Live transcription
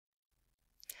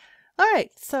All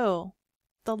right, so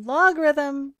the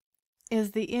logarithm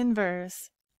is the inverse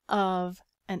of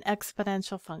an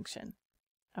exponential function.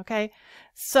 Okay,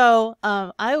 so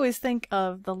I always think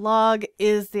of the log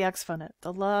is the exponent.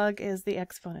 The log is the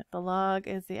exponent. The log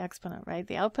is the exponent, right?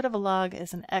 The output of a log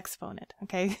is an exponent.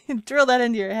 Okay, drill that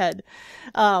into your head,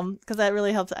 because that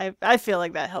really helps. I feel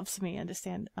like that helps me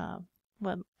understand.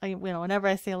 When whenever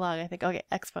I see a log, I think, okay,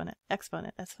 exponent,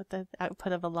 exponent. That's what the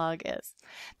output of a log is.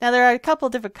 Now there are a couple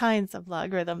different kinds of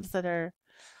logarithms that are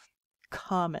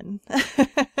common.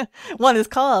 One is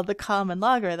called the common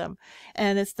logarithm,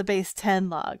 and it's the base 10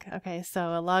 log. Okay,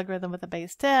 so a logarithm with a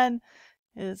base 10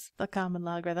 is the common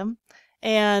logarithm.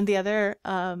 And the other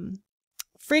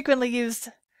frequently used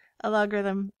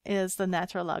logarithm is the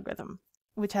natural logarithm,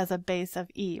 which has a base of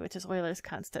e, which is Euler's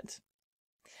constant.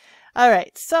 All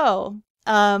right, so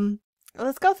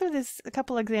let's go through a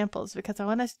couple examples because I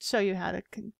want to show you how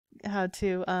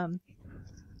to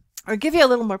or give you a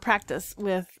little more practice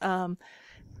with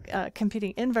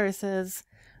computing inverses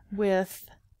with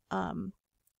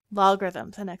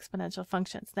logarithms and exponential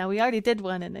functions. Now, we already did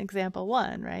one in example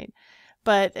 1, right?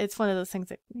 But it's one of those things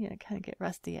that kind of get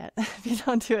rusty at if you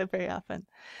don't do it very often.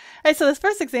 All right, so this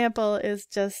first example is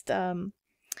just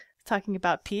talking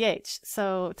about pH.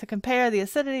 So to compare the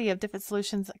acidity of different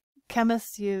solutions,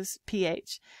 chemists use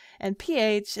pH. And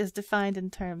pH is defined in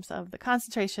terms of the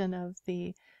concentration of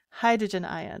the hydrogen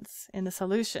ions in the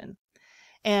solution.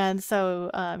 And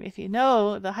so if you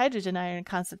know the hydrogen ion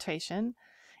concentration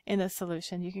in a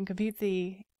solution, you can compute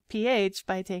the pH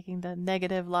by taking the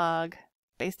negative log,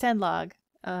 base 10 log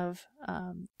of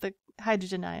the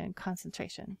hydrogen ion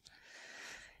concentration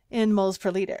in moles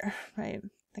per liter, right?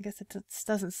 I guess it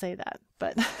doesn't say that,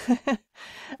 but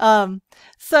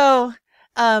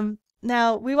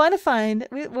now we want to find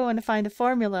a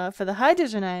formula for the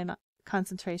hydrogen ion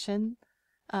concentration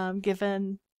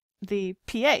given the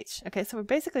pH. Okay, so we're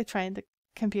basically trying to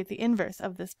compute the inverse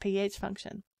of this pH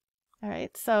function. All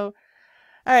right, so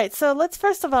let's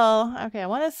first of all, I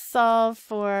want to solve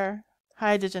for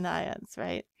hydrogen ions,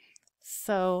 right?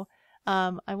 So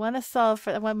I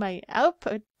want my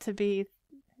output to be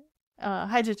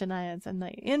hydrogen ions and the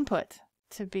input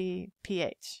to be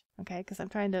pH, okay? Because I'm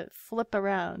trying to flip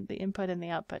around the input and the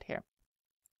output here.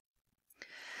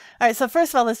 All right, so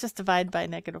first of all, let's just divide by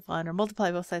 -1 or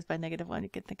multiply both sides by -1. You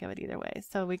can think of it either way.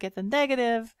 So we get the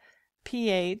negative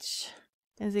pH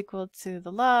is equal to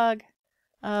the log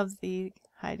of the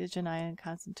hydrogen ion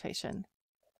concentration.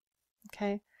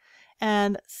 Okay,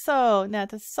 and so now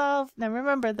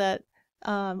remember that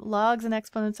logs and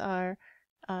exponents are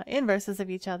inverses of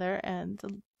each other, and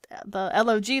the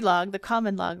log log, the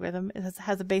common logarithm,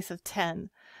 has a base of 10.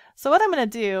 So what I'm going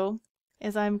to do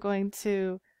is I'm going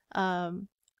to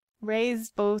raise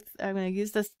both. I'm going to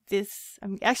use this.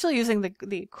 I'm actually using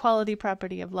the equality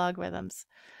property of logarithms,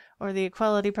 or the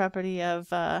equality property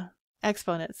of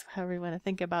exponents, however you want to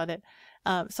think about it.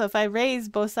 So if I raise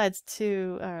both sides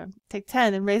to take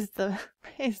 10 and raise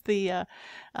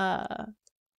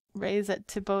it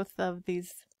to both of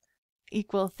these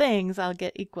equal things, I'll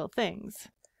get equal things.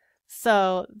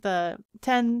 So the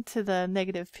 10 to the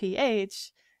negative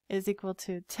pH is equal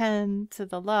to 10 to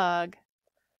the log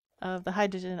of the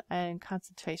hydrogen ion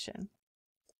concentration.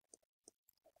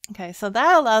 Okay, so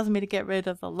that allows me to get rid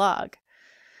of the log,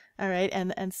 all right,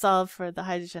 and solve for the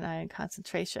hydrogen ion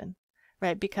concentration,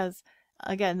 right? Because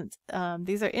again,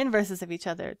 these are inverses of each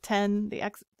other. 10, the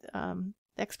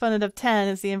exponent of 10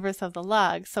 is the inverse of the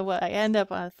log. So what I end up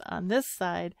with on this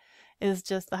side is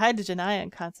just the hydrogen ion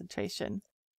concentration,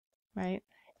 right?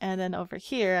 And then over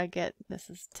here I get, this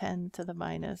is 10 to the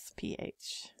minus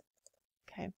pH.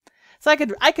 Okay, so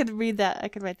I could read that, I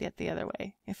could write that the other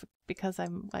way, because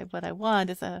what I want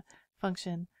is a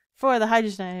function for the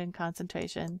hydrogen ion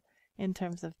concentration in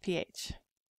terms of pH.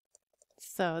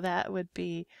 So that would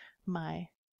be my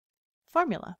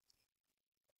formula.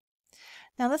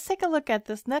 Now let's take a look at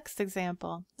this next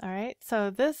example. All right,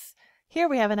 so here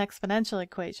we have an exponential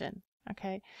equation.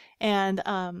 Okay, and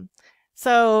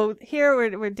so here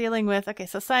we're dealing with, okay,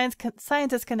 so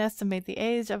scientists can estimate the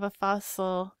age of a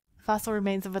fossil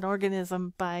remains of an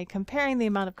organism by comparing the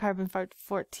amount of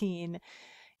carbon-14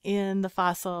 in the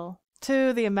fossil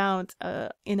to the amount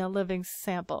in a living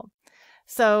sample.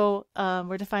 So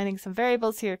we're defining some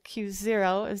variables here.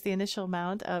 Q0 is the initial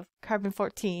amount of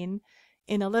carbon-14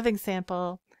 in a living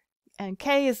sample, and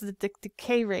K is the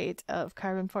decay rate of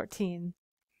carbon-14.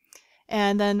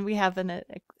 And then we have an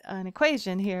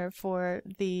equation here for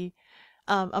the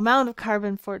amount of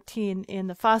carbon-14 in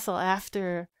the fossil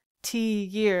after T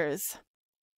years.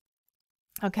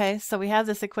 Okay, so we have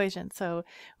this equation. So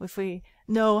if we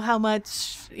know how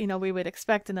much, we would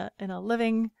expect in a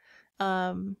living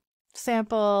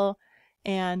sample,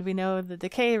 and we know the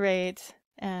decay rate,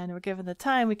 and we're given the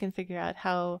time, we can figure out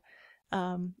how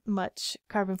much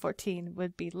carbon-14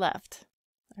 would be left.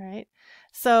 All right.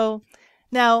 So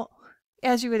now,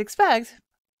 as you would expect,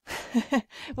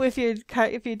 if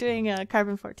you're doing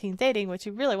carbon-14 dating, what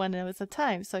you really want to know is the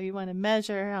time. So you want to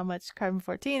measure how much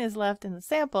carbon-14 is left in the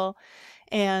sample,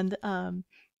 and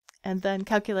then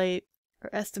calculate or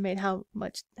estimate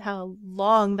how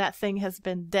long that thing has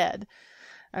been dead.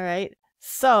 All right.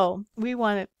 So we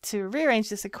want to rearrange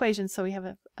this equation so we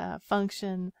have a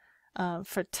function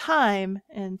for time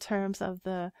in terms of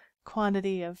the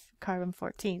quantity of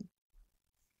carbon-14.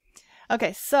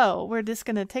 Okay, so we're just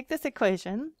going to take this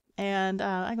equation, and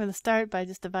I'm going to start by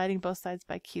just dividing both sides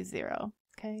by Q0.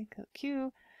 Okay, so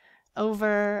Q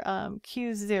over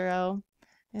Q0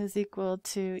 is equal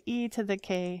to e to the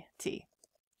kt.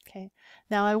 Okay,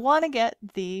 now I want to get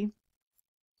the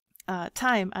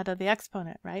time out of the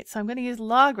exponent, right? So I'm going to use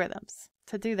logarithms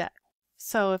to do that.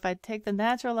 So if I take the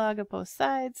natural log of both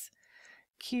sides,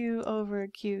 Q over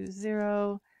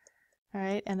Q0, all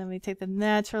right, and then we take the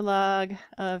natural log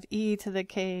of e to the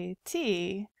kt.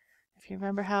 If you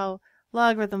remember how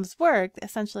logarithms work,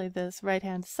 essentially this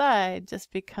right-hand side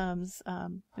just becomes,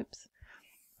 oops,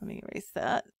 let me erase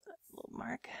that little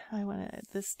mark. I want to,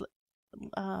 this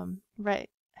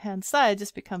right-hand side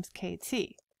just becomes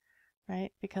kt,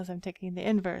 right, because I'm taking the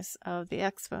inverse of the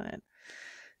exponent,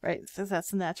 right, so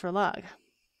that's the natural log.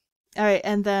 All right,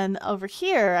 and then over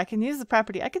here, I can use the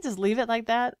property. I could just leave it like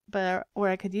that, or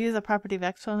I could use a property of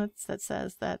exponents that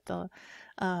says that the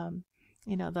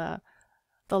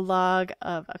log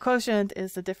of a quotient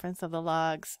is the difference of the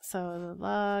logs. So the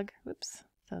log, whoops.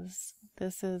 So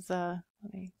this is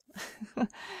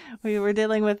we were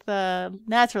dealing with the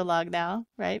natural log now,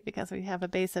 right? Because we have a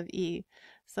base of e.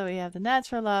 So we have the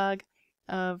natural log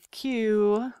of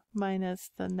q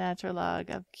minus the natural log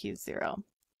of q0.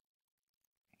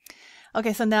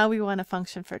 Okay, so now we want a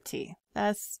function for t.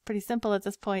 That's pretty simple at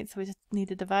this point, so we just need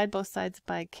to divide both sides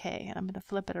by k. And I'm going to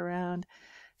flip it around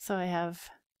so I have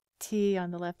t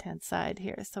on the left-hand side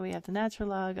here. So we have the natural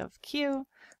log of q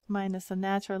minus the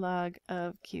natural log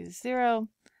of q0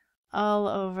 all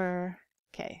over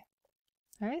k.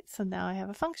 All right, so now I have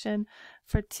a function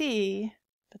for t,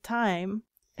 the time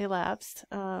elapsed,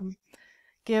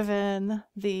 given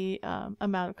the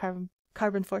amount of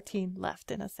carbon-14 left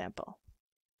in a sample.